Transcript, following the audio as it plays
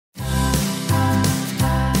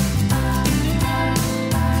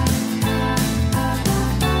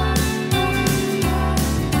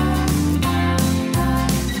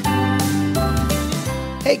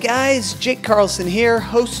Hey guys, Jake Carlson here,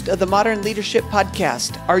 host of the Modern Leadership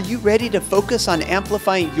Podcast. Are you ready to focus on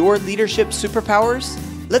amplifying your leadership superpowers?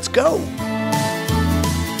 Let's go!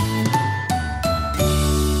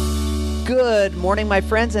 Good morning, my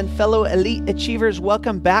friends and fellow elite achievers.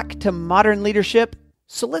 Welcome back to Modern Leadership.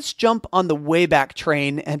 So let's jump on the Wayback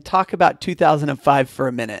Train and talk about 2005 for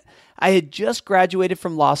a minute. I had just graduated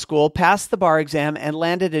from law school, passed the bar exam, and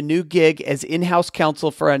landed a new gig as in-house counsel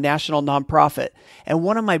for a national nonprofit. And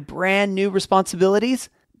one of my brand new responsibilities?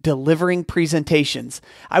 Delivering presentations.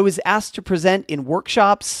 I was asked to present in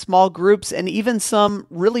workshops, small groups, and even some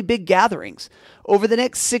really big gatherings. Over the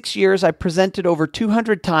next 6 years, I presented over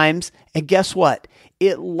 200 times, and guess what?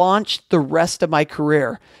 It launched the rest of my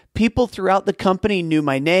career. People throughout the company knew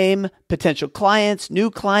my name, potential clients, new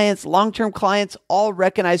clients, long-term clients, all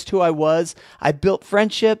recognized who I was. I built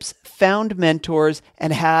friendships, found mentors,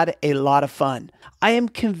 and had a lot of fun. I am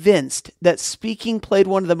convinced that speaking played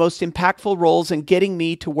one of the most impactful roles in getting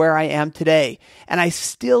me to where I am today, and I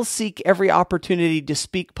still seek every opportunity to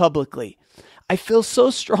speak publicly. I feel so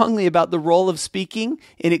strongly about the role of speaking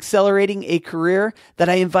in accelerating a career that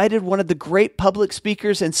I invited one of the great public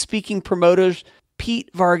speakers and speaking promoters,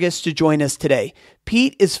 PeteVargas, to join us today.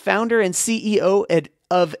 Pete is founder and CEO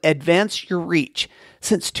of Advance Your Reach.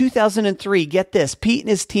 Since 2003, get this, Pete and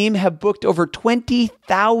his team have booked over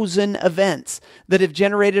 20,000 events that have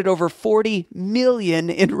generated over 40 million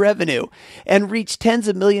in revenue and reached tens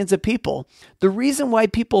of millions of people. The reason why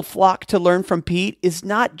people flock to learn from Pete is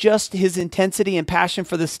not just his intensity and passion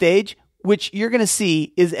for the stage, which you're going to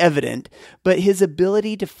see is evident, but his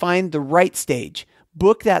ability to find the right stage,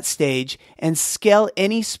 book that stage, and scale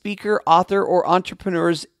any speaker, author, or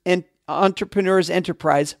entrepreneur's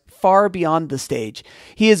enterprise far beyond the stage.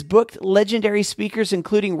 He has booked legendary speakers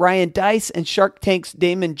including Ryan Deiss and Shark Tank's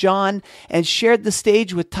Daymond and shared the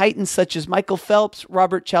stage with titans such as Michael Phelps,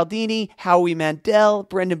 Cialdini, Howie Mandel,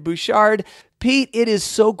 Brendon Burchard. Pete, it is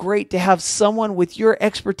so great to have someone with your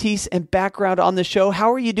expertise and background on the show.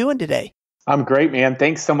 How are you doing today? I'm great, man.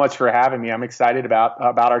 Thanks so much for having me. I'm excited about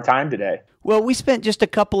our time today. Well, we spent just a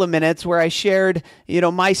couple of minutes where I shared,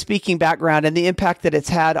 my speaking background and the impact that it's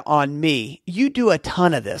had on me. You do a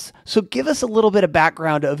ton of this. So give us a little bit of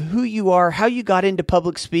background of who you are, how you got into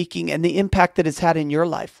public speaking, and the impact that it's had in your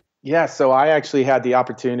life. Yeah, so I actually had the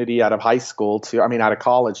opportunity out of out of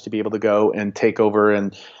college to be able to go and take over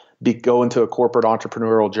and go into a corporate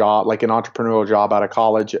entrepreneurial job, like an entrepreneurial job out of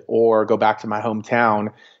college, or go back to my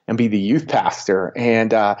hometown and be the youth pastor.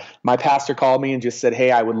 And my pastor called me and just said,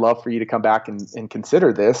 hey, I would love for you to come back and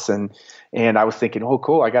consider this. And I was thinking, oh,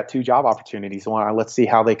 cool, I got 2 job opportunities. Let's see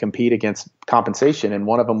how they compete against compensation. And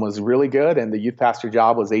one of them was really good. And the youth pastor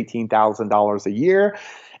job was $18,000 a year.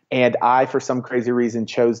 And I, for some crazy reason,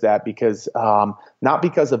 chose that because not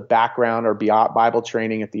because of background or Bible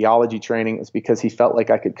training and theology training. It was because he felt like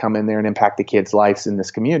I could come in there and impact the kids' lives in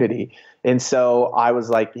this community. And so I was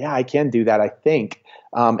like, yeah, I can do that, I think.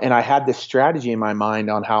 And I had this strategy in my mind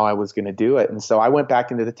on how I was going to do it. And so I went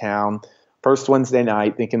back into the town first Wednesday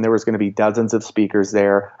night thinking there was going to be dozens of speakers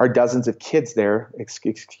there, or dozens of kids there,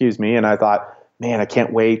 excuse me. And I thought, man, I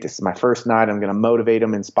can't wait. This is my first night. I'm going to motivate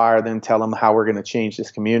them, inspire them, tell them how we're going to change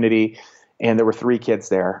this community. And there were 3 kids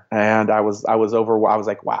there. And I was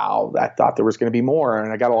like, wow, I thought there was going to be more.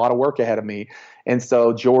 And I got a lot of work ahead of me. And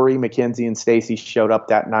so Jory, Mackenzie, and Stacy showed up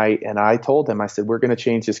that night. And I told them, I said, we're going to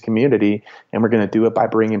change this community. And we're going to do it by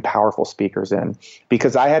bringing powerful speakers in.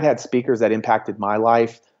 Because I had speakers that impacted my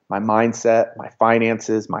life, my mindset, my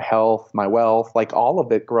finances, my health, my wealth, like all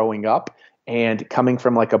of it growing up. And coming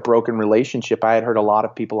from like a broken relationship, I had heard a lot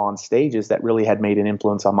of people on stages that really had made an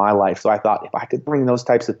influence on my life. So I thought if I could bring those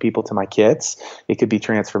types of people to my kids, it could be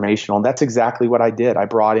transformational. And that's exactly what I did. I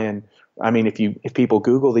brought in, if people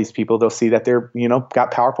Google these people, they'll see that they're, got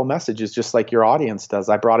powerful messages just like your audience does.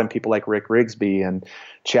 I brought in people like Rick Rigsby and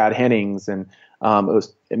Chad Hennings and it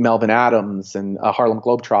was Melvin Adams and Harlem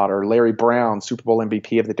Globetrotter, Larry Brown, Super Bowl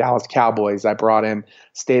MVP of the Dallas Cowboys. I brought in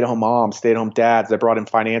stay-at-home moms, stay-at-home dads. I brought in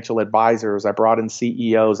financial advisors. I brought in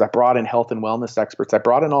CEOs. I brought in health and wellness experts. I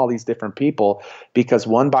brought in all these different people because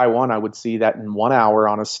one by one, I would see that in 1 hour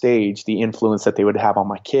on a stage, the influence that they would have on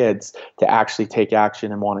my kids to actually take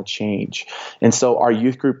action and want to change. And so our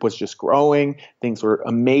youth group was just growing. Things were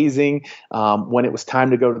amazing. When it was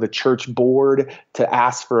time to go to the church board to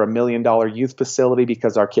ask for $1 million youth facility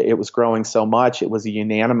because it was growing so much, it was a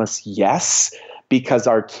unanimous yes. Because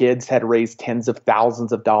our kids had raised tens of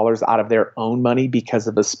thousands of dollars out of their own money because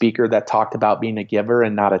of a speaker that talked about being a giver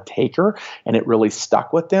and not a taker. And it really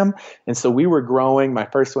stuck with them. And so we were growing. My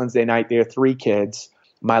first Wednesday night, there were 3 kids.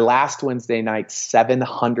 My last Wednesday night,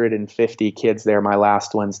 750 kids there my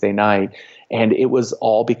last Wednesday night. And it was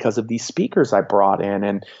all because of these speakers I brought in.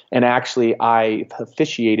 And actually, I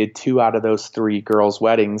officiated 2 out of those 3 girls'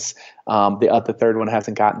 weddings. The third one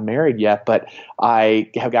hasn't gotten married yet, but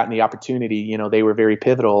I have gotten the opportunity. They were very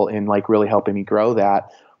pivotal in like really helping me grow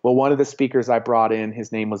that. Well, one of the speakers I brought in,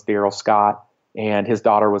 his name was Daryl Scott, and his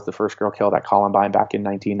daughter was the first girl killed at Columbine back in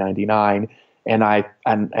 1999. And I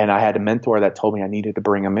had a mentor that told me I needed to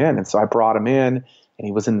bring him in. And so I brought him in,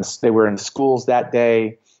 and they were in the schools that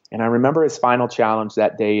day. And I remember his final challenge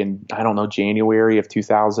that day in, January of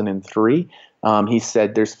 2003. He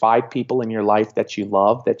said, there's 5 people in your life that you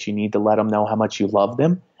love that you need to let them know how much you love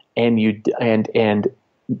them. And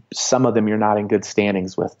some of them you're not in good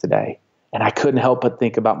standings with today. And I couldn't help but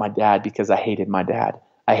think about my dad because I hated my dad.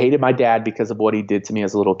 I hated my dad because of what he did to me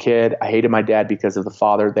as a little kid. I hated my dad because of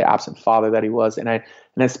the absent father that he was. And I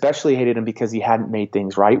especially hated him because he hadn't made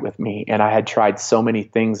things right with me. And I had tried so many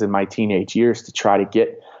things in my teenage years to try to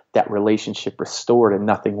get that relationship restored, and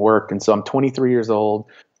nothing worked. And so I'm 23 years old.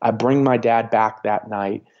 I bring my dad back that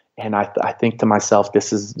night, and I think to myself,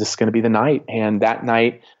 this is going to be the night. And that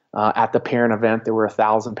night at the parent event, there were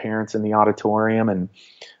 1,000 parents in the auditorium. And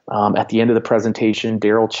at the end of the presentation,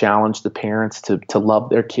 Daryl challenged the parents to love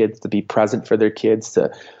their kids, to be present for their kids,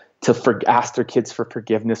 to ask their kids for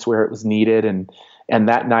forgiveness where it was needed. And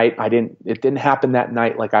that night, it didn't happen that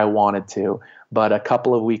night like I wanted to. But a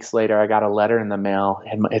couple of weeks later, I got a letter in the mail,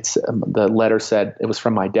 and the letter said, it was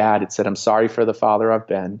from my dad. It said, "I'm sorry for the father I've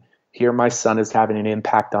been. Here my son is having an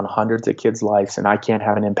impact on hundreds of kids' lives, and I can't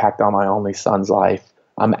have an impact on my only son's life.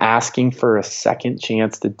 I'm asking for a second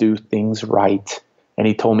chance to do things right." And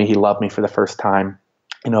he told me he loved me for the first time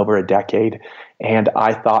in over a decade. And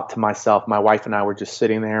I thought to myself, my wife and I were just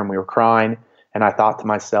sitting there and we were crying. And I thought to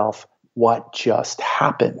myself, what just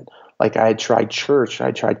happened? Like, I had tried church, I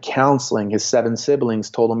had tried counseling. His 7 siblings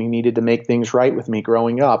told him he needed to make things right with me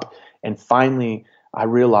growing up. And finally, I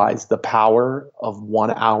realized the power of 1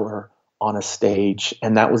 hour on a stage.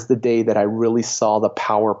 And that was the day that I really saw the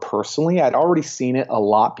power personally. I'd already seen it a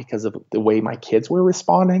lot because of the way my kids were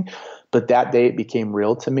responding. But that day it became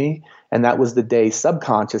real to me. And that was the day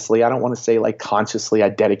subconsciously, I don't want to say like consciously, I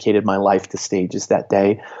dedicated my life to stages that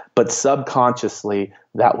day, but subconsciously,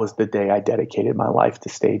 that was the day I dedicated my life to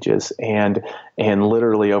stages. And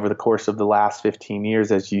literally over the course of the last 15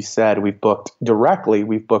 years, as you said, we've booked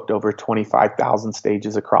over 25,000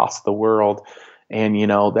 stages across the world. And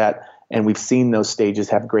and we've seen those stages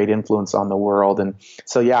have great influence on the world. And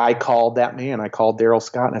so, yeah, I called that man. I called Daryl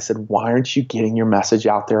Scott and I said, why aren't you getting your message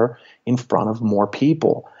out there in front of more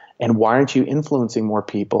people? And why aren't you influencing more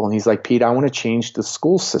people? And he's like, Pete, I want to change the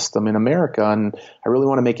school system in America. And I really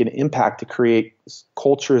want to make an impact to create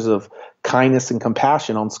cultures of kindness and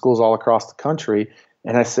compassion on schools all across the country.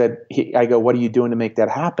 And I said, I go, what are you doing to make that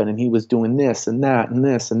happen? And he was doing this and that and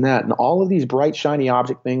this and that. And all of these bright, shiny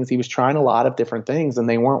object things. He was trying a lot of different things and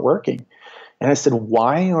they weren't working. And I said,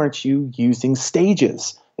 why aren't you using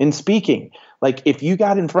stages in speaking? Like, if you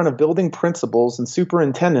got in front of building principals and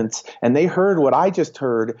superintendents and they heard what I just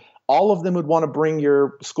heard, all of them would want to bring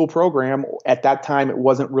your school program. At that time, it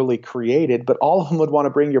wasn't really created, but all of them would want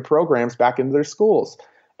to bring your programs back into their schools.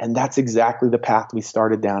 And that's exactly the path we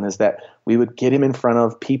started down, is that we would get him in front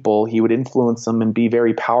of people. He would influence them and be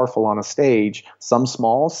very powerful on a stage, some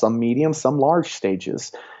small, some medium, some large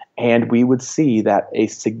stages. And we would see that a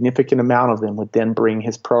significant amount of them would then bring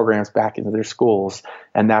his programs back into their schools.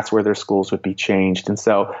 And that's where their schools would be changed. And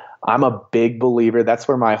so I'm a big believer. That's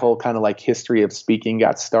where my whole kind of like history of speaking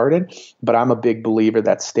got started. But I'm a big believer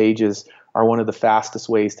that stages are one of the fastest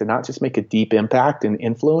ways to not just make a deep impact and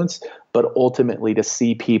influence, but ultimately to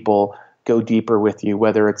see people go deeper with you,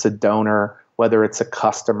 whether it's a donor, whether it's a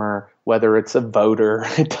customer, whether it's a voter.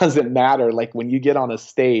 It doesn't matter. Like, when you get on a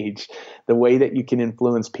stage, the way that you can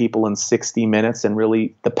influence people in 60 minutes and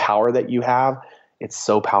really the power that you have, it's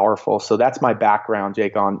so powerful. So that's my background,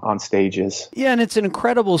 Jake, on stages. Yeah, and it's an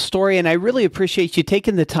incredible story, and I really appreciate you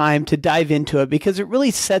taking the time to dive into it, because it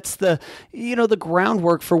really sets the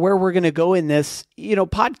groundwork for where we're going to go in this,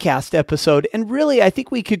 podcast episode. And really, I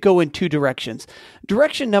think we could go in 2 directions.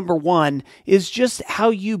 Direction number 1 is just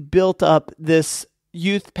how you built up this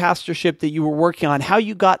youth pastorship that you were working on, how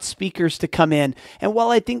you got speakers to come in. And while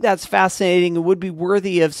I think that's fascinating and would be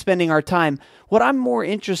worthy of spending our time, What I'm more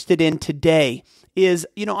interested in today is,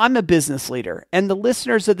 I'm a business leader, and the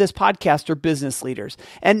listeners of this podcast are business leaders.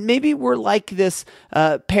 And maybe we're like this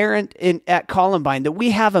parent at Columbine, that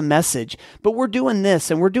we have a message, but we're doing this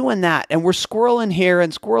and we're doing that, and we're squirreling here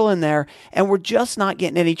and squirreling there, and we're just not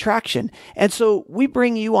getting any traction. And so we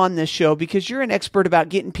bring you on this show because you're an expert about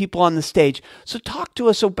getting people on the stage. So talk to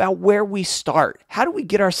us about where we start. How do we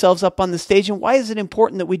get ourselves up on the stage, and why is it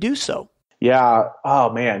important that we do so? Yeah. Oh,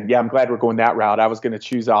 man. Yeah, I'm glad we're going that route. I was going to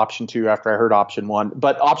choose option 2 after I heard option 1,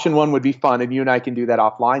 but option 1 would be fun, and you and I can do that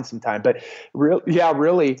offline sometime. But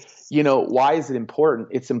really, why is it important?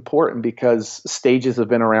 It's important because stages have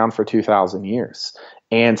been around for 2,000 years.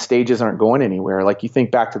 And stages aren't going anywhere. Like, you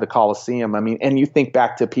think back to the Coliseum, and you think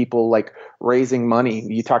back to people like raising money.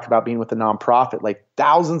 You talked about being with a nonprofit. Like,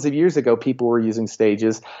 thousands of years ago, people were using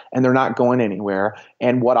stages, and they're not going anywhere.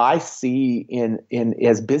 And what I see in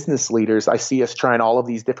as business leaders, I see us trying all of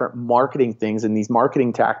these different marketing things and these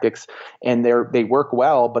marketing tactics, and they work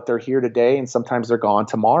well, but they're here today, and sometimes they're gone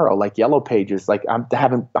tomorrow. Like Yellow Pages. Like,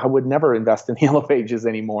 I would never invest in Yellow Pages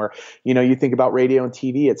anymore. You think about radio and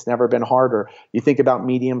TV; it's never been harder. You think about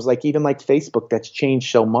mediums like Facebook, that's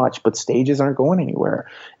changed so much, but stages aren't going anywhere.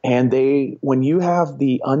 And when you have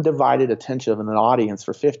the undivided attention of an audience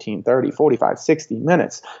for 15, 30, 45, 60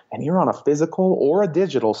 minutes, and you're on a physical or a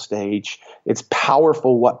digital stage, it's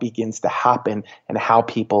powerful what begins to happen and how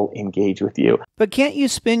people engage with you. But can't you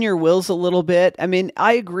spin your wheels a little bit?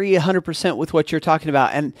 I agree 100% with what you're talking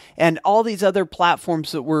about, and all these other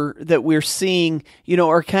platforms that we're seeing,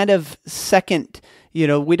 are kind of second.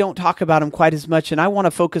 We don't talk about them quite as much, and I want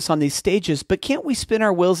to focus on these stages, but can't we spin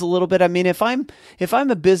our wheels a little bit? If I'm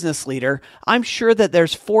a business leader, I'm sure that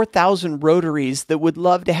there's 4,000 Rotaries that would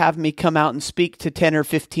love to have me come out and speak to 10 or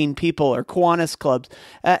 15 people, or Kiwanis clubs.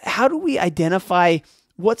 How do we identify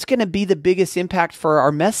what's going to be the biggest impact for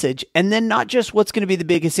our message? And then not just what's going to be the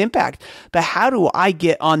biggest impact, but how do I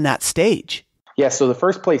get on that stage? Yeah, so the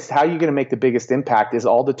first place, how you're going to make the biggest impact is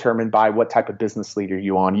all determined by what type of business leader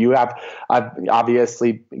you are. I'm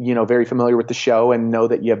obviously, very familiar with the show and know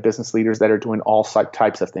that you have business leaders that are doing all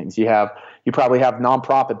types of things. You probably have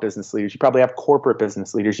nonprofit business leaders. You probably have corporate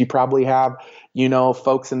business leaders. You probably have,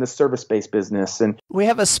 folks in the service-based business. And we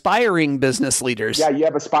have aspiring business leaders. Yeah, you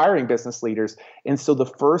have aspiring business leaders. And so the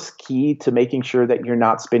first key to making sure that you're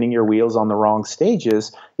not spinning your wheels on the wrong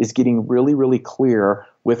stages is getting really, really clear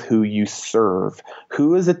with who you serve.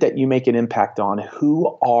 Who is it that you make an impact on?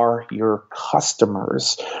 Who are your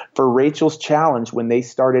customers? For Rachel's Challenge, when they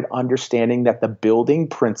started understanding that the building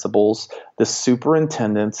principals, the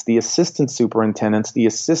superintendents, the assistant superintendents, the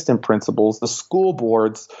assistant principals, the school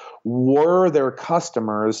boards were their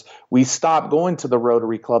customers, we stopped going to the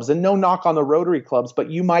Rotary clubs. And no knock on the Rotary clubs,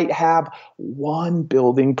 but you might have one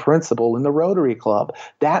building principal in the Rotary club.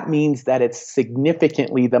 That means that it's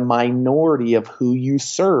significantly the minority of who you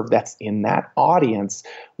serve that's in that audience.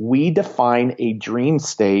 We define a dream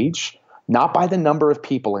stage, not by the number of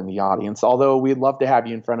people in the audience, although we'd love to have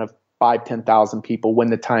you in front of 5,000, 10,000 people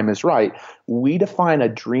when the time is right. We define a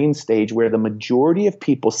dream stage where the majority of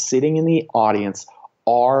people sitting in the audience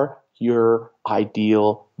are your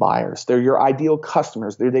ideal buyers. They're your ideal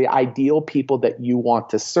customers. They're the ideal people that you want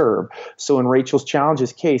to serve. So in Rachel's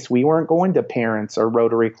Challenge's case, we weren't going to parents or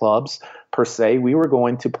Rotary clubs per se. We were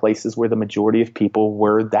going to places where the majority of people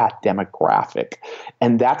were that demographic.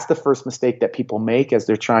 And that's the first mistake that people make as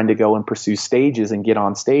they're trying to go and pursue stages and get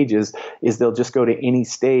on stages, is they'll just go to any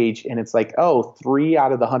stage and it's like, 3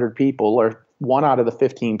 out of the 100 people or 1 out of the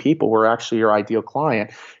 15 people were actually your ideal client.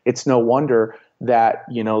 It's no wonder that,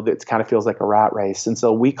 that kind of feels like a rat race. And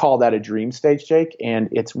so we call that a dream stage, Jake, and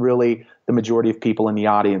it's really the majority of people in the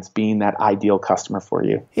audience being that ideal customer for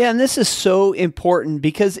you. Yeah, and this is so important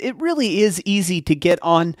because it really is easy to get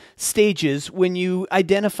on stages when you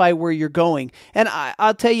identify where you're going. And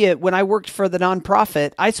I'll tell you, when I worked for the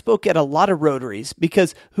nonprofit, I spoke at a lot of Rotaries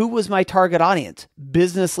because who was my target audience?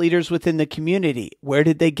 Business leaders within the community. Where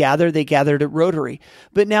did they gather? They gathered at Rotary.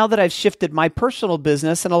 But now that I've shifted my personal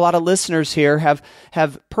business, and a lot of listeners here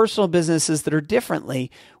have personal businesses that are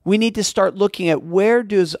differently, we need to start looking at where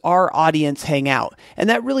does our audience hang out. And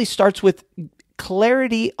that really starts with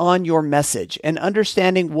clarity on your message and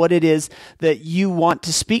understanding what it is that you want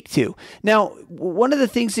to speak to. Now, one of the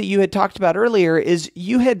things that you had talked about earlier is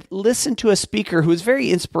you had listened to a speaker who was very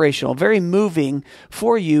inspirational, very moving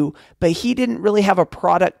for you, but he didn't really have a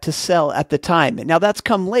product to sell at the time. Now, that's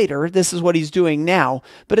come later. This is what he's doing now.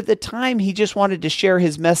 But at the time, he just wanted to share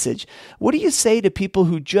his message. What do you say to people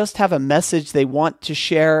who just have a message they want to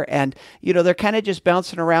share and, they're kind of just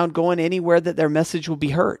bouncing around going anywhere that their message will be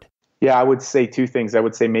heard? Yeah, I would say two things. I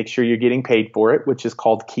would say make sure you're getting paid for it, which is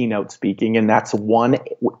called keynote speaking. And that's one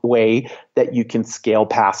way that you can scale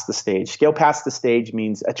past the stage. Scale past the stage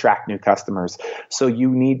means attract new customers. So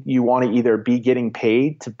you want to either be getting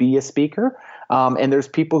paid to be a speaker. And there's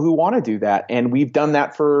people who want to do that. And we've done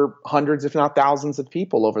that for hundreds, if not thousands of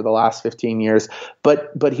people over the last 15 years.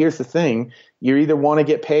 But here's the thing. You either want to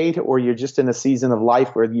get paid or you're just in a season of life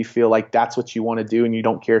where you feel like that's what you want to do and you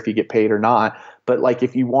don't care if you get paid or not. But like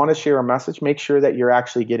if you want to share a message, make sure that you're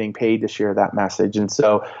actually getting paid to share that message. And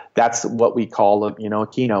so that's what we call a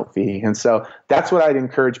keynote fee. And so that's what I'd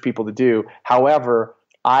encourage people to do. However,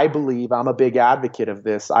 I believe I'm a big advocate of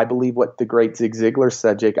this. I believe what the great Zig Ziglar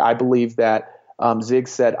said, Jake. I believe that Zig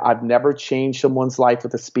said, I've never changed someone's life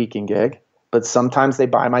with a speaking gig, but sometimes they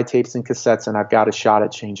buy my tapes and cassettes and I've got a shot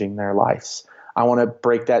at changing their lives. I want to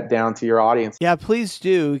break that down to your audience. Yeah, please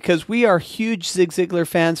do, because we are huge Zig Ziglar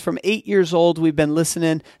fans. From 8 years old, we've been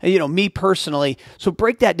listening, me personally. So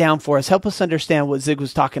break that down for us. Help us understand what Zig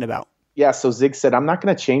was talking about. Yeah, so Zig said, I'm not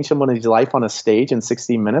going to change someone's life on a stage in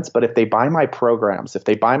 60 minutes, but if they buy my programs, if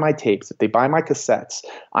they buy my tapes, if they buy my cassettes,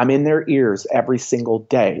 I'm in their ears every single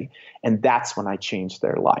day. And that's when I change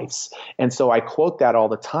their lives. And so I quote that all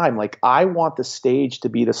the time. Like, I want the stage to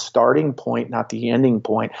be the starting point, not the ending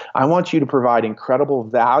point. I want you to provide incredible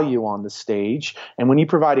value on the stage. And when you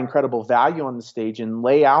provide incredible value on the stage and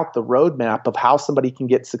lay out the roadmap of how somebody can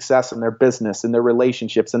get success in their business, in their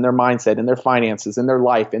relationships, in their mindset, in their finances, in their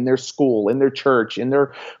life, in their school, in their church, in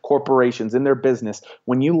their corporations, in their business,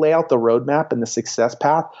 when you lay out the roadmap and the success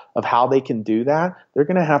path of how they can do that, they're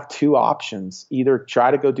going to have two options. Either try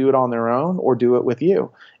to go do it on their own or do it with you.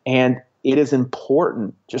 And it is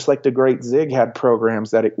important, just like the great Zig had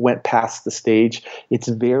programs that it went past the stage. It's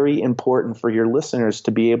very important for your listeners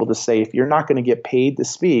to be able to say, if you're not going to get paid to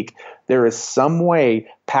speak, there is some way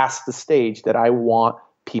past the stage that I want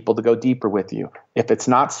people to go deeper with you. If it's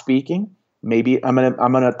not speaking, maybe I'm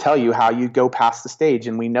gonna tell you how you go past the stage.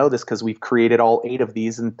 And we know this because we've created all 8 of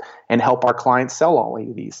these and help our clients sell all 8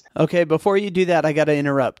 of these. Okay, before you do that, I got to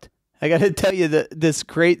interrupt. I got to tell you this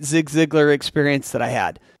great Zig Ziglar experience that I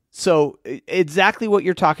had. So exactly what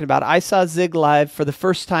you're talking about. I saw Zig live for the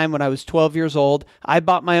first time when I was 12 years old. I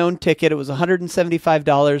bought my own ticket. It was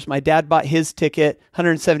 $175. My dad bought his ticket,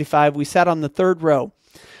 $175. We sat on the 3rd row.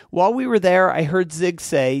 While we were there, I heard Zig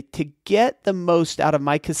say, to get the most out of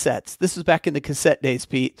my cassettes, this was back in the cassette days,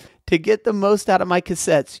 Pete, to get the most out of my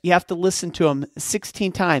cassettes, you have to listen to them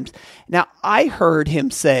 16 times. Now, I heard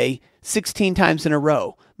him say 16 times in a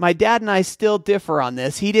row. My dad and I still differ on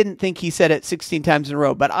this. He didn't think he said it 16 times in a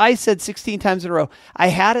row, but I said 16 times in a row. I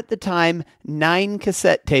had at the time 9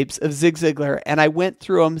 cassette tapes of Zig Ziglar, and I went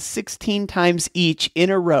through them 16 times each in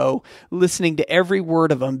a row, listening to every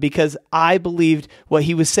word of them because I believed what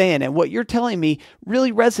he was saying. And what you're telling me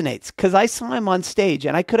really resonates because I saw him on stage,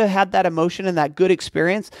 and I could have had that emotion and that good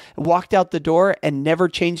experience and walked out the door and never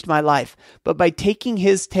changed my life. But by taking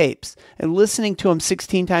his tapes and listening to him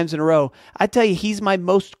 16 times in a row, I tell you, he's my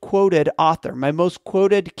most quoted author, my most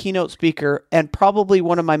quoted keynote speaker, and probably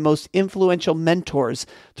one of my most influential mentors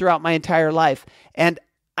throughout my entire life. And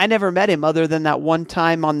I never met him other than that one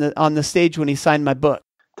time on the stage when he signed my book.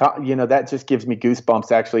 That just gives me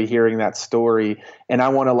goosebumps actually hearing that story. And I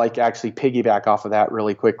want to actually piggyback off of that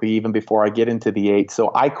really quickly, even before I get into the 8.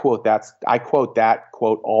 So I quote that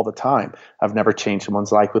quote all the time. I've never changed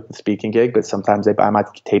someone's life with the speaking gig, but sometimes they buy my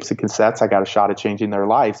tapes and cassettes. I got a shot at changing their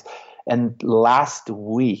lives. And last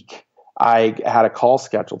week, I had a call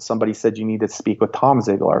scheduled. Somebody said you need to speak with Tom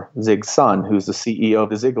Ziglar, Zig's son, who's the CEO of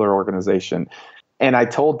the Ziglar organization. And I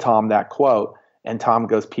told Tom that quote. And Tom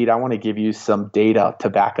goes, Pete, I want to give you some data to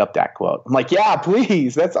back up that quote. I'm like, yeah,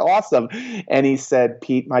 please. That's awesome. And he said,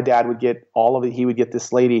 Pete, my dad would get all of it. He would get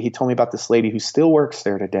this lady. He told me about this lady who still works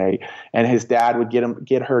there today. And his dad would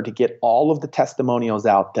get her to get all of the testimonials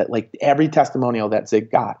out, that every testimonial that Zig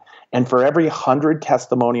got. And for every 100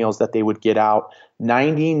 testimonials that they would get out,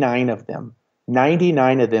 99 of them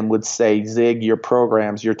would say, Zig, your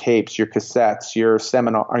programs, your tapes, your cassettes, your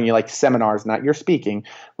seminars, not your speaking,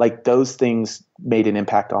 those things made an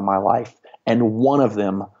impact on my life. And one of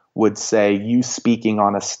them would say, you speaking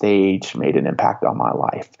on a stage made an impact on my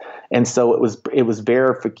life. And so it was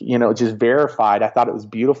just verified. I thought it was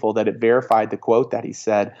beautiful that it verified the quote that he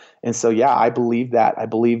said. And so, yeah, I believe that. I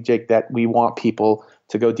believe, Jake, that we want people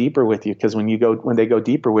to go deeper with you, because when they go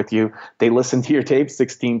deeper with you, they listen to your tape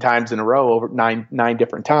 16 times in a row over nine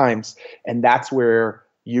different times. And that's where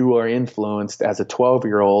you are influenced as a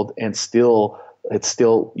 12-year-old and still it's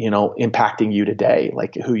still, impacting you today.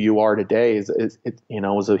 Like who you are today is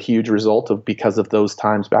was a huge result of because of those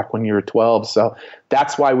times back when you were 12. So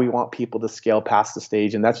that's why we want people to scale past the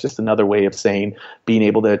stage. And that's just another way of saying being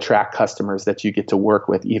able to attract customers that you get to work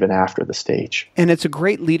with even after the stage. And it's a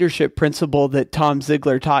great leadership principle that Tom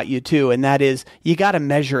Ziglar taught you too. And that is you got to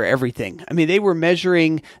measure everything. I mean, they were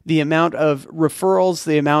measuring the amount of referrals,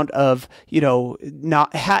 the amount of,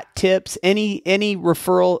 not hat tips, any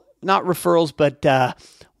referral, not referrals, but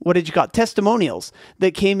what did you call it? Testimonials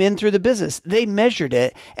that came in through the business. They measured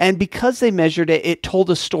it. And because they measured it, it told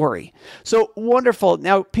a story. So wonderful.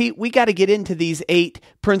 Now, Pete, we got to get into these 8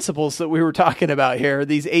 principles that we were talking about here,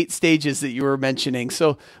 these 8 stages that you were mentioning.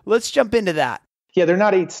 So let's jump into that. Yeah, they're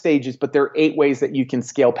not 8 stages, but they're 8 ways that you can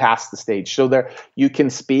scale past the stage. So there, you can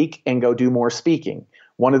speak and go do more speaking.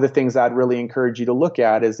 One of the things I'd really encourage you to look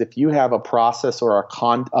at is if you have a process or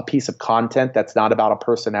a piece of content that's not about a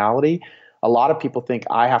personality. A lot of people think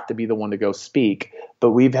I have to be the one to go speak, but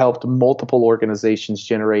we've helped multiple organizations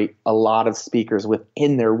generate a lot of speakers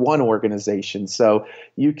within their one organization. So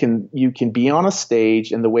you can be on a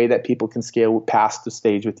stage, and the way that people can scale past the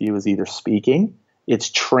stage with you is either speaking, it's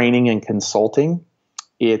training and consulting,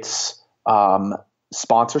 it's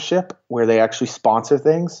sponsorship where they actually sponsor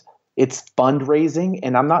things. It's fundraising,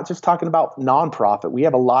 and I'm not just talking about nonprofit. We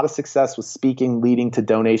have a lot of success with speaking leading to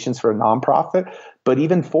donations for a nonprofit, but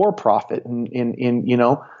even for profit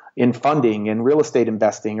in funding and real estate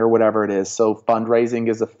investing or whatever it is. So fundraising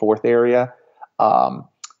is a 4th area.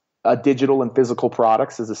 Digital and physical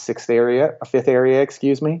products is a 5th area,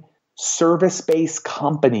 excuse me. Service-based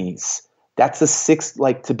companies. That's a 6th,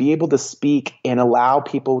 like to be able to speak and allow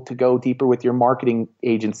people to go deeper with your marketing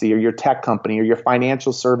agency or your tech company or your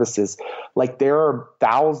financial services. Like there are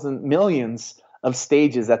millions of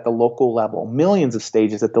stages at the local level, millions of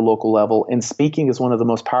stages at the local level. And speaking is one of the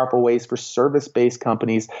most powerful ways for service-based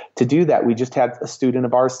companies to do that. We just had a student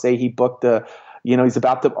of ours say he booked he's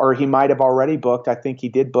about to, or he might have already booked, I think he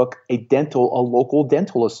did book a local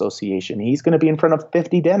dental association. He's going to be in front of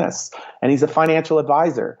 50 dentists, and he's a financial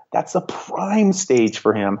advisor. That's a prime stage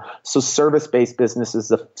for him. So service-based business is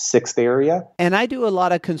the 6th area. And I do a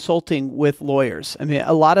lot of consulting with lawyers. I mean,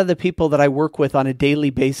 a lot of the people that I work with on a daily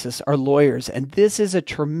basis are lawyers, and this is a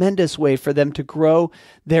tremendous way for them to grow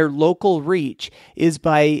their local reach is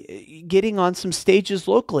by getting on some stages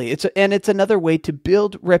locally. It's another way to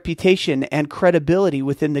build reputation and credibility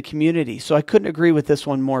within the community. So I couldn't agree with this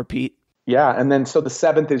one more, Pete. Yeah. And then so the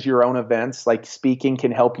 7th is your own events. Like speaking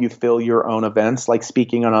can help you fill your own events, like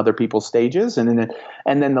speaking on other people's stages. And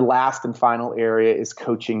then the last and final area is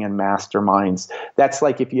coaching and masterminds. That's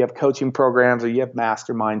like if you have coaching programs or you have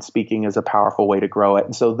masterminds, speaking is a powerful way to grow it.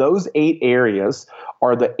 And so those 8 areas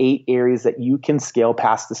are the 8 areas that you can scale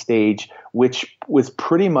past the stage, which was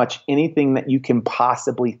pretty much anything that you can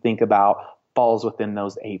possibly think about falls within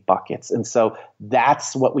those 8 buckets. And so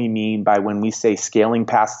that's what we mean by when we say scaling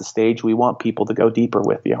past the stage. We want people to go deeper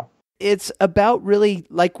with you. It's about really,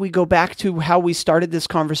 like we go back to how we started this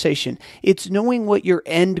conversation. It's knowing what your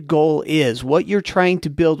end goal is, what you're trying to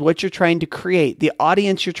build, what you're trying to create. The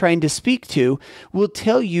audience you're trying to speak to will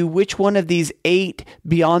tell you which one of these 8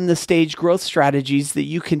 beyond the stage growth strategies that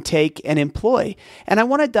you can take and employ. And I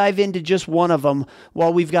want to dive into just one of them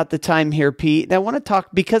while we've got the time here, Pete. And I want to talk,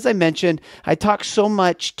 because I mentioned I talk so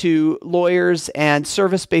much to lawyers and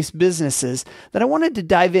service-based businesses that I wanted to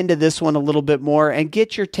dive into this one a little bit more and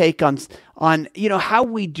get your take on how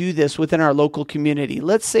we do this within our local community.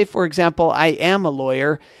 Let's say, for example, I am a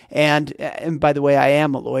lawyer, and by the way, I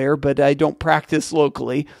am a lawyer, but I don't practice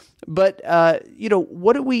locally. But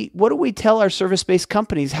what do we tell our service-based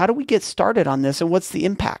companies? How do we get started on this, and what's the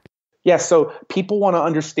impact? Yeah, so people want to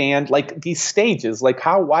understand like these stages, like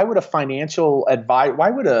why would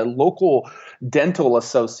a local dental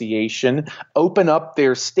association open up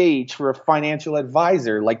their stage for a financial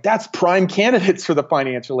advisor? Like that's prime candidates for the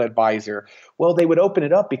financial advisor. Well, they would open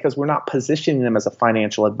it up because we're not positioning them as a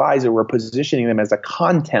financial advisor. We're positioning them as a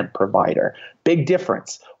content provider. Big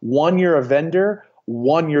difference. One, you're a vendor.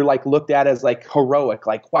 One, you're like looked at as like heroic,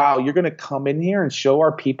 like, wow, you're going to come in here and show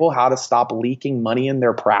our people how to stop leaking money in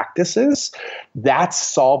their practices. That's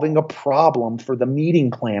solving a problem for the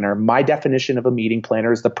meeting planner. My definition of a meeting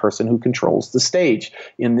planner is the person who controls the stage.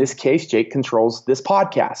 In this case, Jake controls this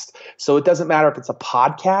podcast. So it doesn't matter if it's a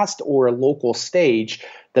podcast or a local stage.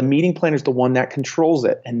 The meeting planner is the one that controls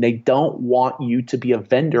it, and they don't want you to be a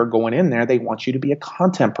vendor going in there. They want you to be a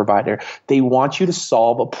content provider. They want you to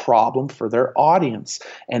solve a problem for their audience.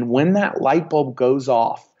 And when that light bulb goes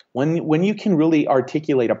off When you can really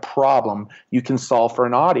articulate a problem you can solve for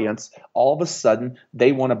an audience, all of a sudden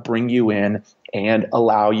they want to bring you in and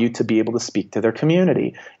allow you to be able to speak to their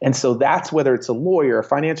community. And so that's whether it's a lawyer, a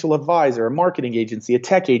financial advisor, a marketing agency, a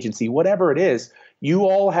tech agency, whatever it is, you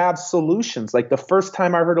all have solutions. Like the first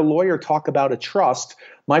time I heard a lawyer talk about a trust,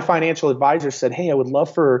 my financial advisor said, hey, I would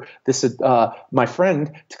love for this my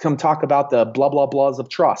friend to come talk about the blah, blah, blahs of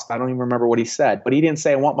trust. I don't even remember what he said, but he didn't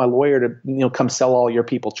say, I want my lawyer to come sell all your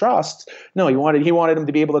people trusts. No, he wanted him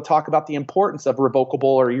to be able to talk about the importance of revocable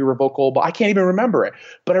or irrevocable. I can't even remember it,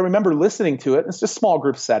 but I remember listening to it. It's just a small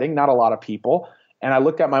group setting, not a lot of people. And I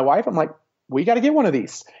looked at my wife, I'm like, we got to get one of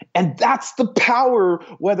these. And that's the power,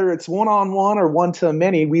 whether it's one-on-one or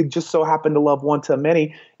one-to-many. We just so happen to love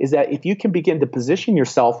one-to-many, is that if you can begin to position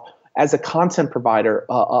yourself as a content provider,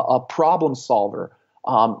 a problem solver,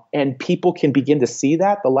 and people can begin to see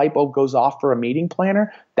that, the light bulb goes off for a meeting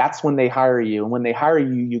planner, that's when they hire you. And when they hire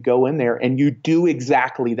you, you go in there and you do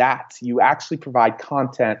exactly that. You actually provide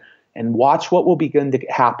content. And watch what will begin to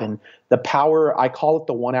happen. The power, I call it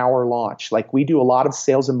the 1 hour launch. Like we do a lot of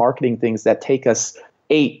sales and marketing things that take us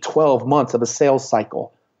 8, 12 months of a sales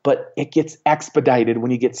cycle, but it gets expedited when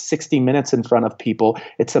you get 60 minutes in front of people.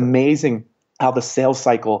 It's amazing how the sales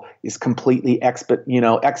cycle is completely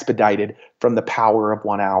expedited from the power of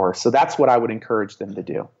 1 hour. So that's what I would encourage them to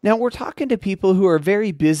do. Now, we're talking to people who are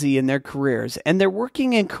very busy in their careers, and they're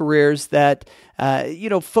working in careers that,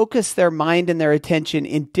 focus their mind and their attention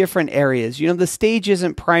in different areas. The stage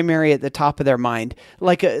isn't primary at the top of their mind,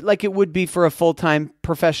 like it would be for a full-time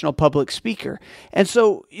professional public speaker. And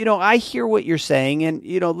so, I hear what you're saying, and,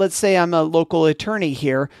 let's say I'm a local attorney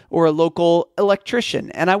here or a local electrician,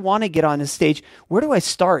 and I want to get on a stage. Where do I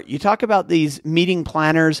start? You talk about these meeting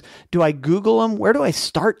planners. Do I Google them? Where do I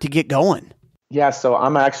start to get going? Yeah, so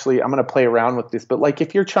I'm going to play around with this, but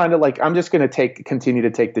if you're trying to I'm just going to continue to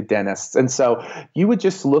take the dentists. And so you would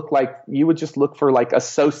just look for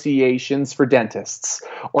associations for dentists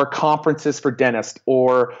or conferences for dentists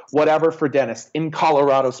or whatever for dentists in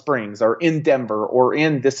Colorado Springs or in Denver or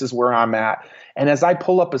this is where I'm at. And as I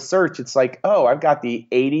pull up a search, it's like, oh, I've got the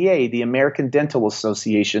ADA, the American Dental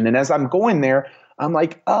Association. And as I'm going there, I'm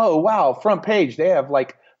like, oh, wow, front page, they have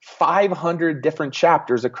 500 different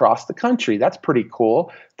chapters across the country. That's pretty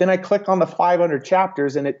cool. Then I click on the 500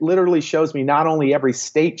 chapters and it literally shows me not only every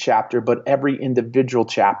state chapter, but every individual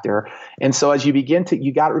chapter. And so as you begin to,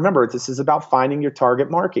 you got to remember, this is about finding your target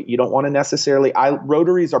market. You don't want to necessarily,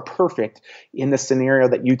 Rotaries are perfect in the scenario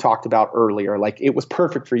that you talked about earlier. It was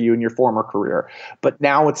perfect for you in your former career, but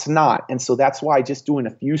now it's not. And so that's why just doing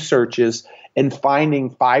a few searches and finding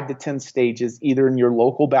 5 to 10 stages, either in your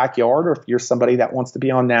local backyard or if you're somebody that wants to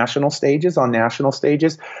be on national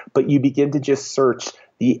stages, but you begin to just search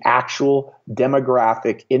the actual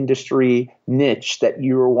demographic industry niche that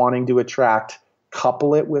you are wanting to attract,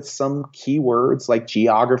 couple it with some keywords like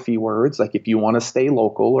geography words, like if you want to stay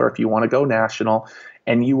local or if you want to go national,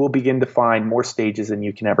 and you will begin to find more stages than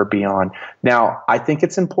you can ever be on. Now, I think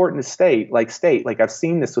it's important to state, I've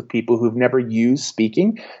seen this with people who've never used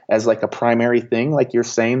speaking as a primary thing. Like you're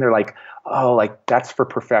saying, they're like, oh, that's for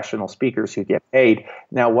professional speakers who get paid.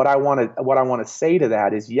 Now, what I want to say to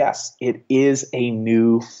that is, yes, it is a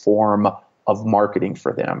new form of marketing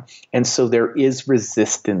for them. And so there is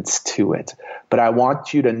resistance to it. But I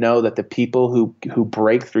want you to know that the people who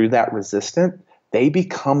break through that resistance, they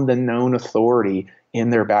become the known authority in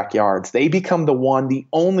their backyards. They become the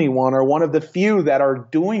only one, or one of the few that are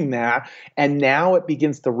doing that. And now it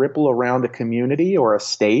begins to ripple around a community or a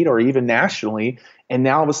state or even nationally. And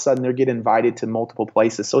now all of a sudden they get invited to multiple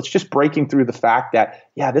places. So it's just breaking through the fact that,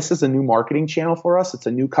 yeah, this is a new marketing channel for us. It's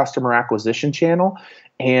a new customer acquisition channel.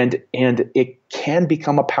 And it can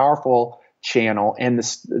become a powerful channel. And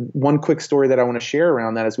this one quick story that I want to share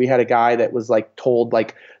around that is we had a guy that was told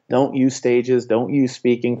don't use stages, don't use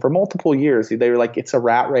speaking for multiple years. They were like, it's a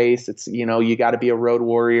rat race. It's, you got to be a road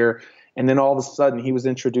warrior. And then all of a sudden he was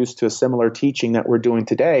introduced to a similar teaching that we're doing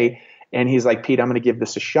today. And he's like, Pete, I'm going to give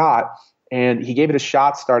this a shot. And he gave it a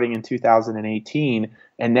shot starting in 2018.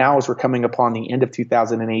 And now as we're coming upon the end of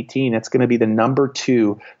 2018, it's going to be the number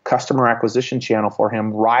 2 customer acquisition channel for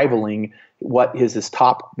him, rivaling what is his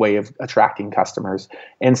top way of attracting customers.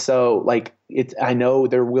 And so I know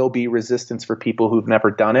there will be resistance for people who've never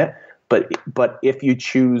done it, but if you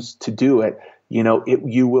choose to do it,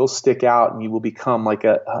 you will stick out and you will become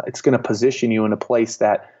it's going to position you in a place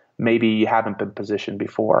that maybe you haven't been positioned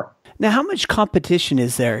before. Now, how much competition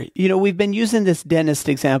is there? We've been using this dentist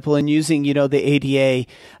example and using, the ADA.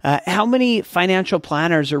 How many financial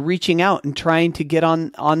planners are reaching out and trying to get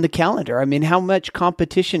on the calendar? I mean, how much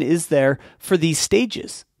competition is there for these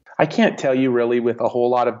stages? I can't tell you really with a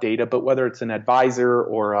whole lot of data, but whether it's an advisor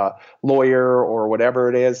or a lawyer or whatever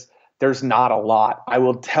it is, there's not a lot. I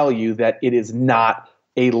will tell you that it is not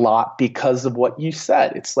a lot because of what you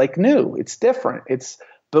said. It's like new, it's different.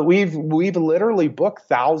 But we've literally booked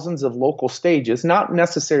thousands of local stages, not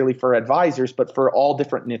necessarily for advisors, but for all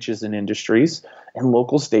different niches and industries. And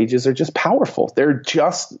local stages are just powerful. They're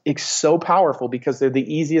just so powerful because they're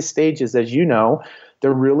the easiest stages, as you know.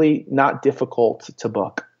 They're really not difficult to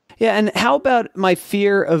book. Yeah, and how about my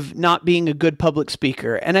fear of not being a good public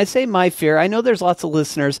speaker? And I say my fear, I know there's lots of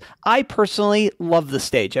listeners. I personally love the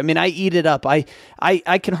stage. I mean, I eat it up. I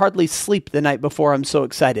can hardly sleep the night before. I'm so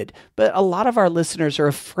excited. But a lot of our listeners are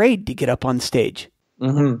afraid to get up on stage.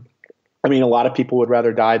 Mm-hmm. I mean, a lot of people would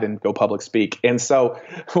rather die than go public speak. And so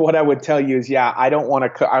what I would tell you is, yeah, I don't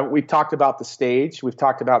want to, we've talked about the stage. We've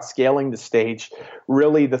talked about scaling the stage.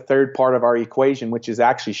 Really the third part of our equation, which is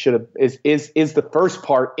actually is the first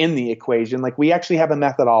part in the equation. Like we actually have a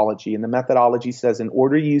methodology, and the methodology says in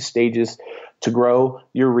order to use stages to grow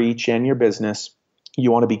your reach and your business,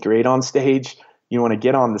 you want to be great on stage, you want to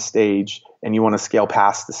get on the stage, and you want to scale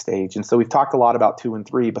past the stage. And so we've talked a lot about 2 and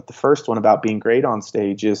 3, but the first one about being great on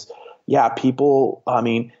stage is, yeah,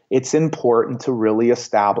 it's important to really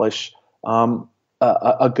establish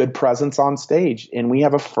a good presence on stage. And we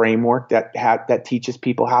have a framework that teaches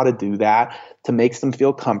people how to do that, to makes them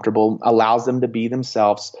feel comfortable, allows them to be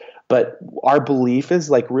themselves. But our belief is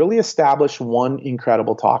like really establish one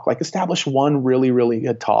incredible talk, like establish one really, really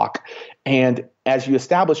good talk. And as you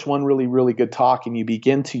establish one really, really good talk and you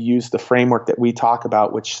begin to use the framework that we talk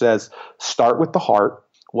about, which says start with the heart.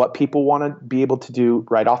 What people want to be able to do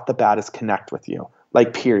right off the bat is connect with you,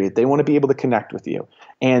 like period. They want to be able to connect with you.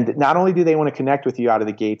 And not only do they want to connect with you out of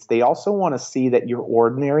the gates, they also want to see that you're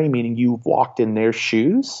ordinary, meaning you've walked in their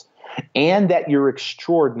shoes, and that you're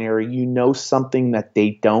extraordinary. You know something that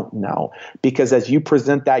they don't know. Because as you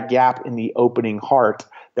present that gap in the opening heart,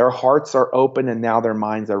 their hearts are open and now their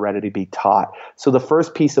minds are ready to be taught. So the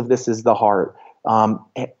first piece of this is the heart.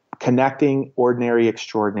 Connecting, ordinary,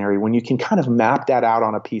 extraordinary. When you can kind of map that out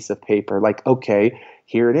on a piece of paper, like, okay,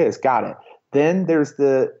 here it is, got it. Then there's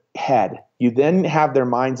the head. You then have their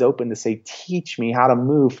minds open to say, teach me how to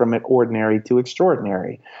move from an ordinary to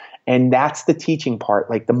extraordinary. And that's the teaching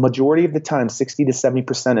part. Like the majority of the time, 60 to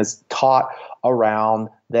 70% is taught around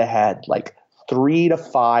the head, like 3 to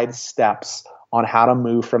 5 steps on how to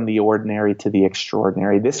move from the ordinary to the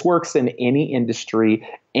extraordinary. This works in any industry,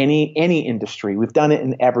 any industry. We've done it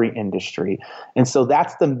in every industry. And so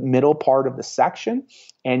that's the middle part of the section.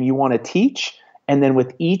 And you want to teach. And then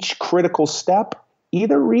with each critical step,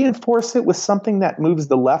 either reinforce it with something that moves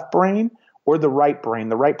the left brain or the right brain.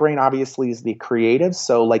 The right brain obviously is the creative.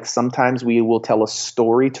 So like sometimes we will tell a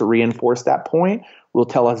story to reinforce that point. We'll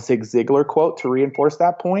tell a Zig Ziglar quote to reinforce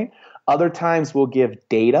that point. Other times we'll give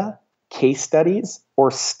data, case studies, or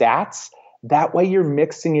stats. That way you're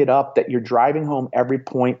mixing it up, that you're driving home every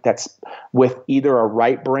point that's with either a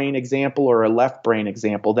right brain example or a left brain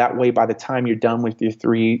example. That way by the time you're done with your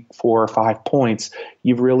 3, 4, or 5 points,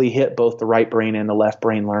 you've really hit both the right brain and the left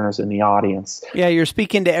brain learners in the audience. Yeah, you're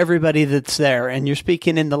speaking to everybody that's there, and you're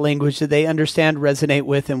speaking in the language that they understand, resonate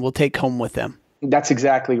with, and will take home with them. That's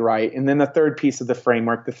exactly right. And then the third piece of the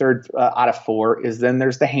framework, the third out of 4, is then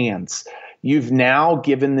there's the hands. You've now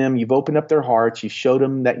given them, you've opened up their hearts, you've showed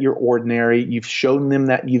them that you're ordinary, you've shown them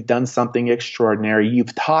that you've done something extraordinary,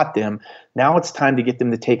 you've taught them. Now it's time to get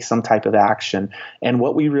them to take some type of action. And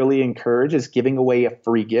what we really encourage is giving away a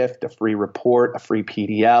free gift, a free report, a free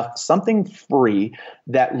PDF, something free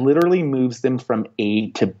that literally moves them from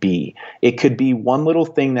A to B. It could be one little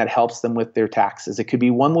thing that helps them with their taxes. It could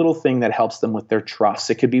be one little thing that helps them with their trusts.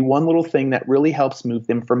 It could be one little thing that really helps move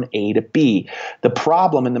them from A to B. The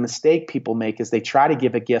problem and the mistake people make is they try to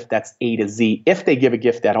give a gift that's A to Z, if they give a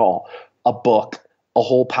gift at all, a book, a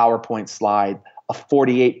whole PowerPoint slide, a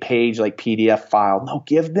 48-page like PDF file. No,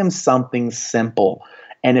 give them something simple.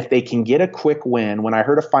 And if they can get a quick win, when I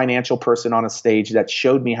heard a financial person on a stage that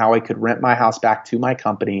showed me how I could rent my house back to my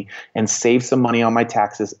company and save some money on my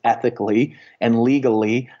taxes ethically and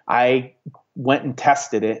legally, I went and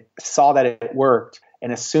tested it, saw that it worked.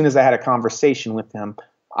 And as soon as I had a conversation with him,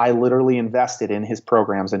 I literally invested in his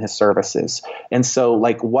programs and his services. And so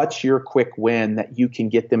like, what's your quick win that you can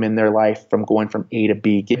get them in their life from going from A to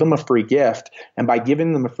B? Give them a free gift. And by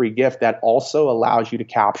giving them a free gift, that also allows you to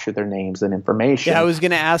capture their names and information. Yeah, I was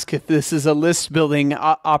going to ask if this is a list building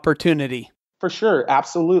opportunity. For sure.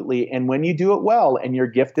 Absolutely. And when you do it well and your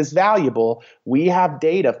gift is valuable, we have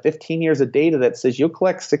data, 15 years of data that says you'll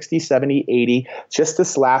collect 60, 70, 80. Just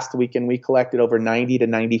this last weekend, we collected over 90 to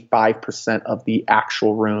 95% of the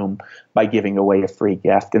actual room by giving away a free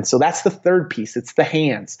gift. And so that's the third piece. It's the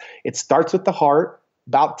hands. It starts with the heart,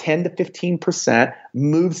 about 10 to 15%,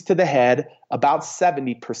 moves to the head, about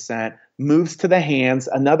 70%, moves to the hands,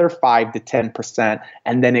 another 5 to 10%,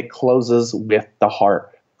 and then it closes with the heart.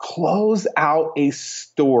 Close out a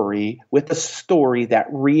story with a story that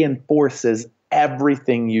reinforces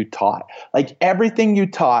everything you taught. Like everything you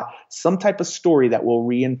taught, some type of story that will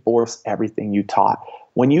reinforce everything you taught.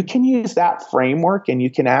 When you can use that framework and you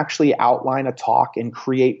can actually outline a talk and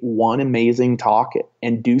create one amazing talk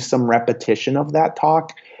and do some repetition of that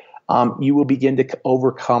talk, you will begin to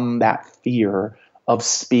overcome that fear of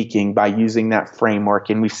speaking by using that framework.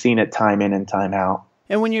 And we've seen it time in and time out.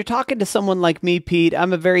 And when you're talking to someone like me, Pete,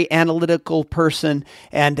 I'm a very analytical person,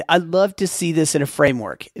 and I love to see this in a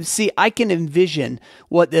framework. See, I can envision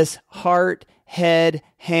what this heart, head,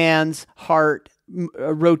 hands, heart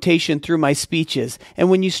rotation through my speeches. And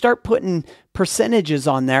when you start putting percentages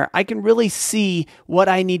on there, I can really see what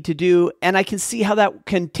I need to do. And I can see how that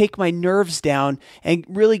can take my nerves down and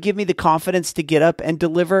really give me the confidence to get up and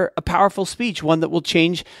deliver a powerful speech, one that will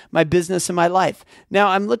change my business and my life. Now,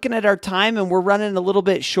 I'm looking at our time and we're running a little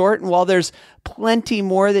bit short. And while there's plenty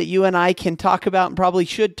more that you and I can talk about and probably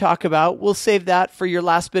should talk about, we'll save that for your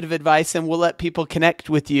last bit of advice and we'll let people connect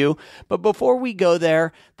with you. But before we go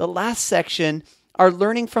there, the last section are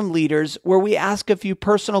learning from leaders, where we ask a few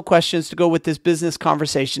personal questions to go with this business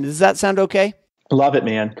conversation. Does that sound okay? Love it,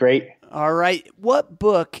 man. Great. All right. What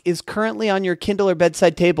book is currently on your Kindle or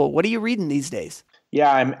bedside table? What are you reading these days?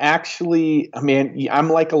 Yeah, I'm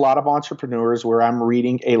like a lot of entrepreneurs where I'm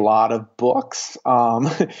reading a lot of books.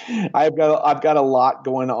 I've got a lot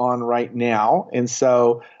going on right now. And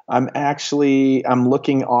so I'm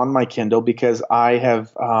looking on my Kindle because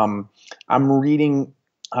I'm reading.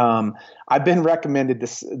 I've been recommended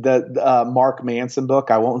the Mark Manson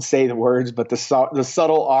book. I won't say the words, but the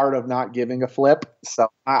subtle art of not giving a flip. So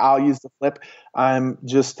I'll use the flip.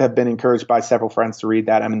 Have been encouraged by several friends to read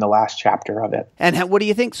that. I'm in the last chapter of it. And what do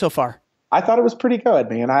you think so far? I thought it was pretty good,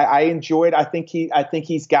 man. I enjoyed. I think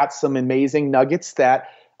he's got some amazing nuggets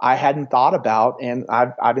that I hadn't thought about, and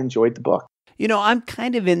I've enjoyed the book. You know, I'm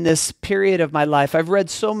kind of in this period of my life. I've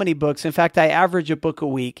read so many books. In fact, I average a book a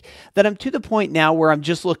week that I'm to the point now where I'm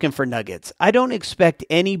just looking for nuggets. I don't expect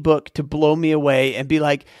any book to blow me away and be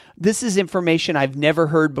like, this is information I've never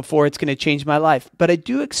heard before. It's going to change my life. But I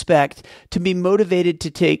do expect to be motivated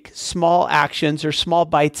to take small actions or small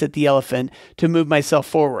bites at the elephant to move myself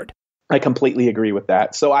forward. I completely agree with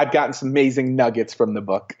that. So I've gotten some amazing nuggets from the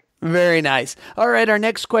book. Very nice. All right. Our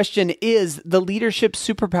next question is the leadership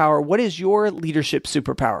superpower. What is your leadership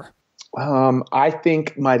superpower? I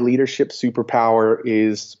think my leadership superpower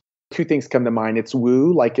is two things come to mind. It's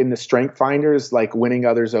woo, like in the Strength Finders, like winning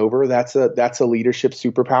others over. That's a leadership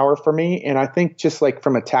superpower for me. And I think just like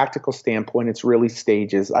from a tactical standpoint, it's really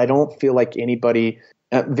stages. I don't feel like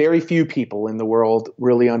very few people in the world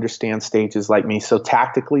really understand stages like me. So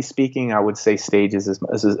tactically speaking, I would say stages is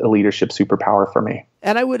a leadership superpower for me.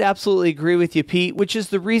 And I would absolutely agree with you, Pete, which is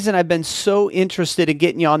the reason I've been so interested in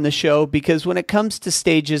getting you on the show, because when it comes to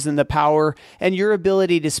stages and the power and your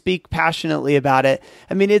ability to speak passionately about it,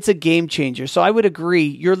 I mean, it's a game changer. So I would agree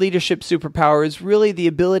your leadership superpower is really the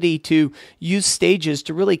ability to use stages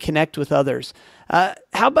to really connect with others.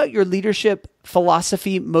 How about your leadership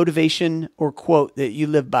philosophy, motivation, or quote that you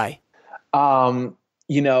live by? I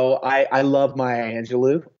love Maya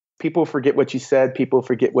Angelou. People forget what you said, people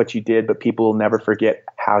forget what you did, but people will never forget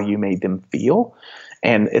how you made them feel.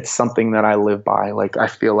 And it's something that I live by. Like, I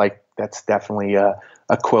feel like that's definitely a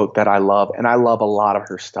quote that I love. And I love a lot of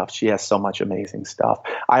her stuff. She has so much amazing stuff.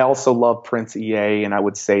 I also love Prince EA, and I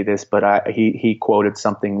would say this, but he quoted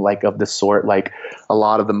something like of the sort, like a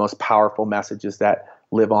lot of the most powerful messages that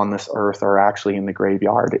live on this earth are actually in the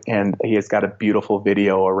graveyard. And he has got a beautiful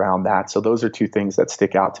video around that. So those are two things that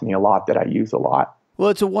stick out to me a lot that I use a lot. Well,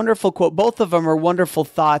 it's a wonderful quote. Both of them are wonderful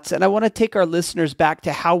thoughts. And I want to take our listeners back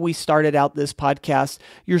to how we started out this podcast,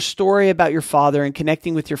 your story about your father and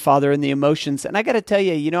connecting with your father and the emotions. And I got to tell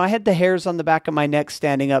you, I had the hairs on the back of my neck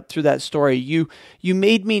standing up through that story. You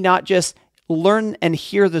made me not just learn and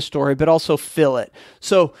hear the story, but also feel it.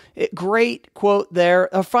 So great quote there.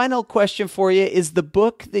 A final question for you is the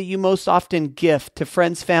book that you most often gift to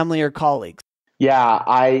friends, family, or colleagues. Yeah,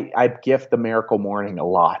 I gift The Miracle Morning a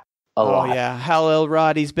lot. Oh, yeah. Hal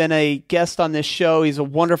Elrod, he's been a guest on this show. He's a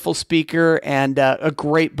wonderful speaker and a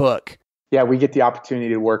great book. Yeah, we get the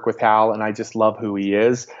opportunity to work with Hal, and I just love who he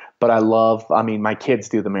is. but I mean, my kids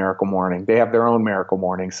do the Miracle Morning. They have their own Miracle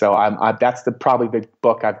Morning. So that's probably the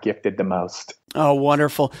book I've gifted the most. Oh,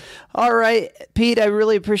 wonderful. All right, Pete, I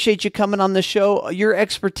really appreciate you coming on the show. Your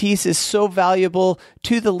expertise is so valuable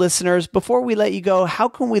to the listeners. Before we let you go, how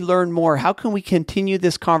can we learn more? How can we continue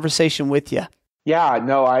this conversation with you? Yeah,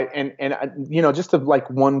 no, just to like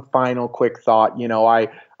one final quick thought,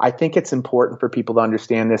 I think it's important for people to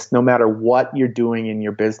understand this, no matter what you're doing in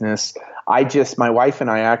your business. My wife and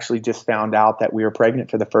I actually just found out that we were pregnant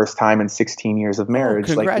for the first time in 16 years of marriage.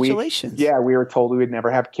 Oh, congratulations. We were told we would never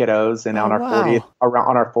have kiddos. And on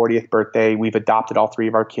our 40th birthday, we've adopted all 3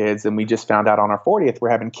 of our kids. And we just found out on our 40th, we're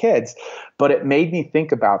having kids. But it made me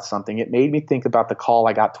think about something. It made me think about the call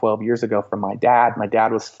I got 12 years ago from my dad. My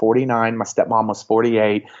dad was 49. My stepmom was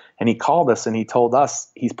 48. And he called us and he told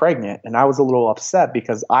us he's pregnant. And I was a little upset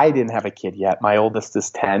because I didn't have a kid yet. My oldest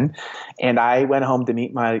is 10. And I went home to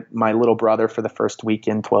meet my little brother for the first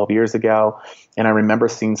weekend 12 years ago. And I remember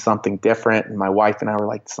seeing something different. And my wife and I were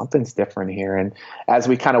like, something's different here. And as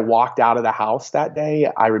we kind of walked out of the house that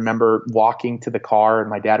day, I remember walking to the car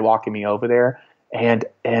and my dad walking me over there. And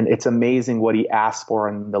it's amazing what he asked for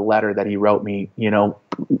in the letter that he wrote me,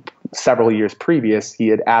 several years previous. He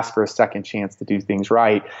had asked for a second chance to do things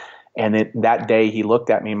right. And that day he looked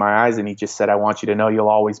at me in my eyes and he just said, I want you to know you'll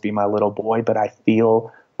always be my little boy, but I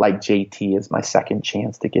feel like JT is my second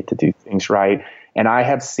chance to get to do things right. And I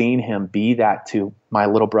have seen him be that to my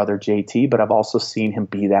little brother JT, but I've also seen him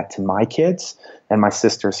be that to my kids and my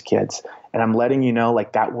sister's kids. And I'm letting you know,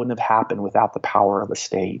 like, that wouldn't have happened without the power of a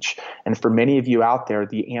stage. And for many of you out there,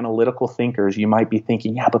 the analytical thinkers, you might be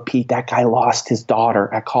thinking, yeah, but Pete, that guy lost his daughter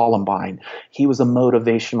at Columbine. He was a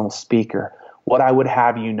motivational speaker. What I would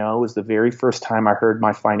have you know is the very first time I heard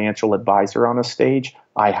my financial advisor on a stage,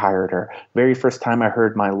 I hired her. Very first time I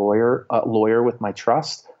heard my lawyer with my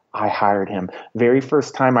trust, I hired him. Very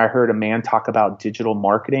first time I heard a man talk about digital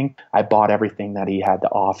marketing, I bought everything that he had to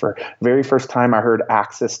offer. Very first time I heard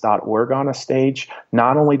access.org on a stage,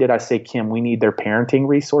 not only did I say, Kim, we need their parenting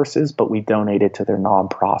resources, but we donated to their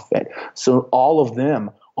nonprofit. So all of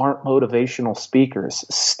them aren't motivational speakers.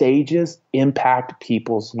 Stages impact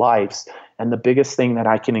people's lives. And the biggest thing that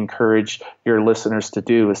I can encourage your listeners to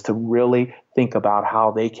do is to really think about how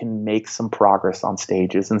they can make some progress on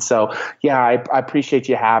stages. And so, yeah, I appreciate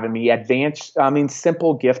you having me.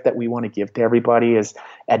 Simple gift that we want to give to everybody is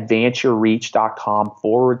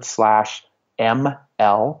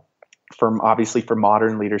advanceyourreach.com/ML for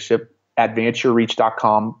modern leadership,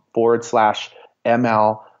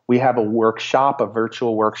 advanceyourreach.com/ML. We have a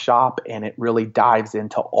virtual workshop, and it really dives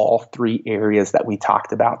into all 3 areas that we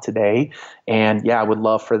talked about today. And yeah, I would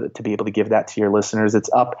love to be able to give that to your listeners. It's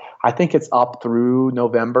up. I think it's up through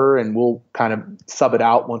November, and we'll kind of sub it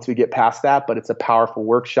out once we get past that. But it's a powerful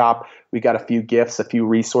workshop. We got a few gifts, a few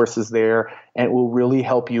resources there, and it will really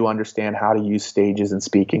help you understand how to use stages and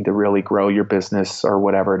speaking to really grow your business or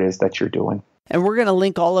whatever it is that you're doing. And we're going to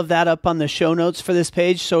link all of that up on the show notes for this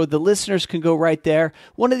page so the listeners can go right there.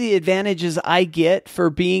 One of the advantages I get for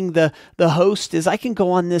being the host is I can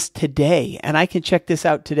go on this today and I can check this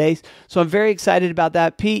out today. So I'm very excited about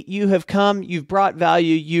that. Pete, you have come, you've brought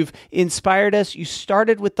value, you've inspired us. You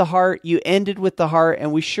started with the heart, you ended with the heart,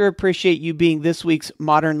 and we sure appreciate you being this week's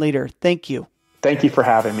Modern Leader. Thank you. Thank you for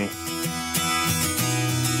having me.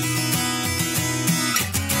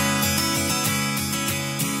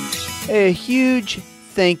 A huge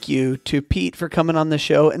thank you to Pete for coming on the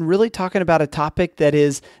show and really talking about a topic that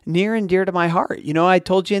is near and dear to my heart. I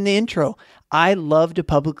told you in the intro, I love to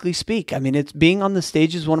publicly speak. I mean, it's being on the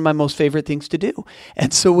stage is one of my most favorite things to do.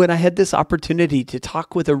 And so when I had this opportunity to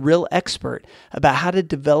talk with a real expert about how to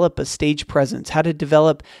develop a stage presence, how to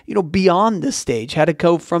develop, beyond the stage, how to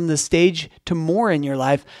go from the stage to more in your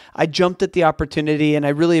life, I jumped at the opportunity, and I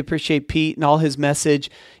really appreciate Pete and all his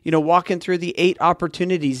message, walking through the 8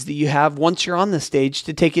 opportunities that you have once you're on the stage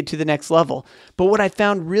to take it to the next level. But what I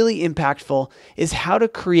found really impactful is how to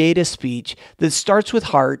create a speech that starts with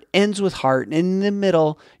heart, ends with heart, and in the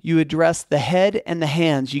middle, you address the head and the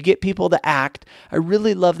hands. You get people to act. I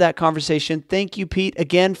really love that conversation. Thank you, Pete,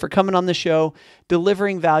 again, for coming on the show,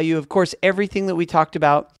 delivering value. Of course, everything that we talked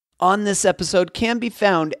about on this episode can be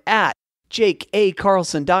found at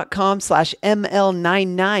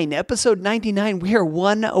jakeacarlson.com/ML99. Episode 99. We are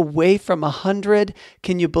 1 away from 100.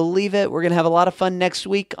 Can you believe it? We're going to have a lot of fun next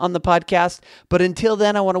week on the podcast. But until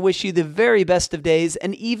then, I want to wish you the very best of days,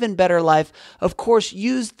 an even better life. Of course,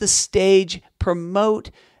 use the stage, promote,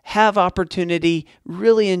 have opportunity,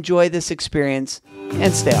 really enjoy this experience,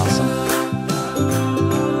 and stay awesome.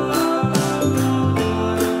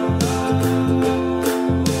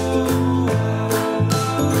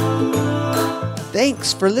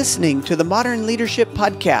 Thanks for listening to the Modern Leadership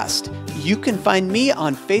Podcast. You can find me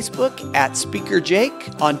on Facebook at Speaker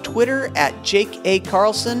Jake, on Twitter at Jake A.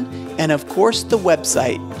 Carlson, and of course the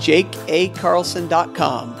website,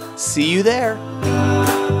 jakeacarlson.com. See you there.